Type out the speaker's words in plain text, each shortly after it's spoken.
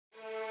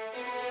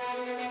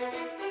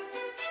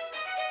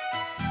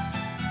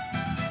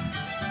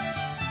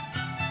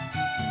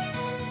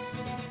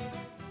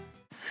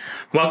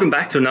Welcome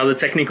back to another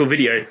technical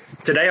video.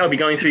 Today I'll be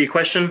going through your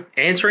question,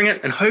 answering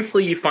it, and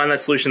hopefully you find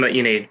that solution that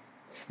you need.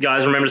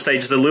 Guys, remember to stay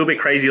just a little bit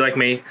crazy like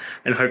me,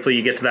 and hopefully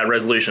you get to that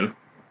resolution.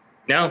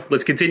 Now,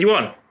 let's continue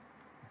on.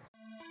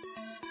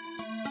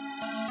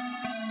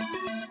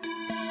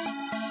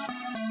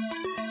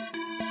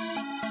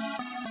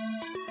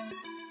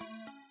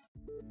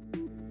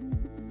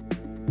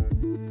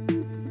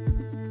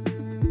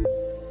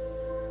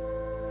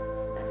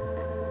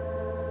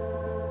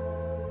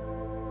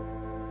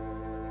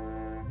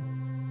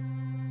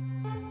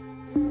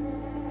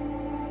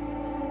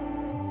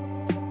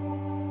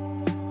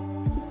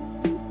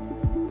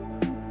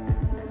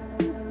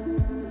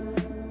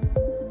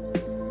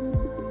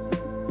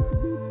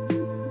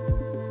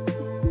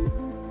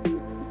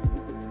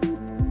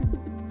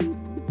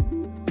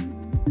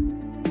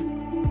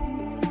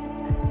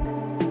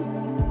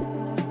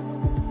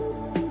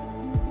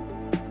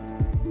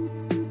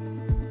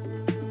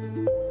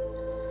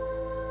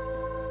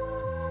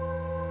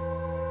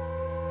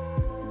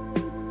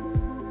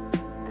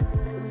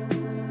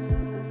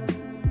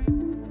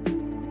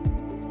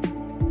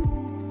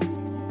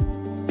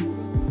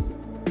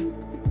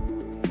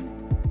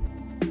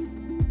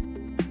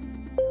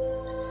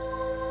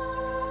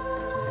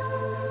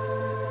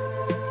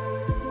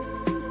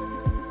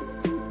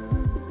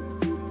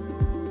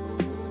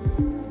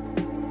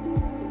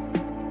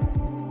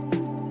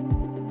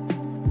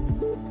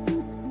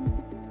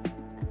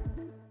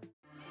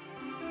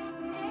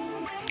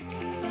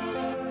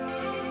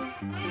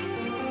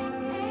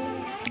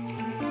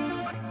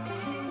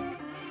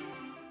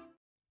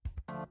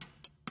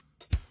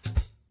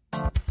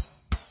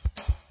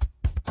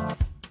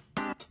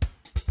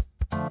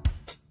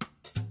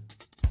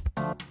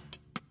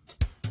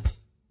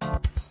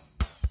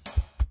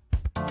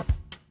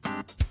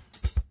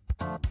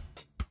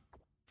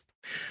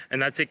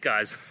 And that's it,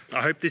 guys.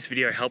 I hope this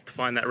video helped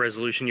find that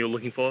resolution you were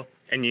looking for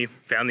and you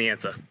found the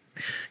answer.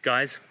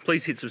 Guys,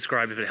 please hit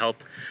subscribe if it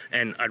helped,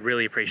 and I'd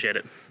really appreciate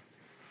it.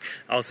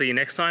 I'll see you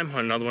next time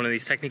on another one of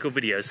these technical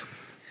videos.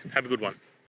 Have a good one.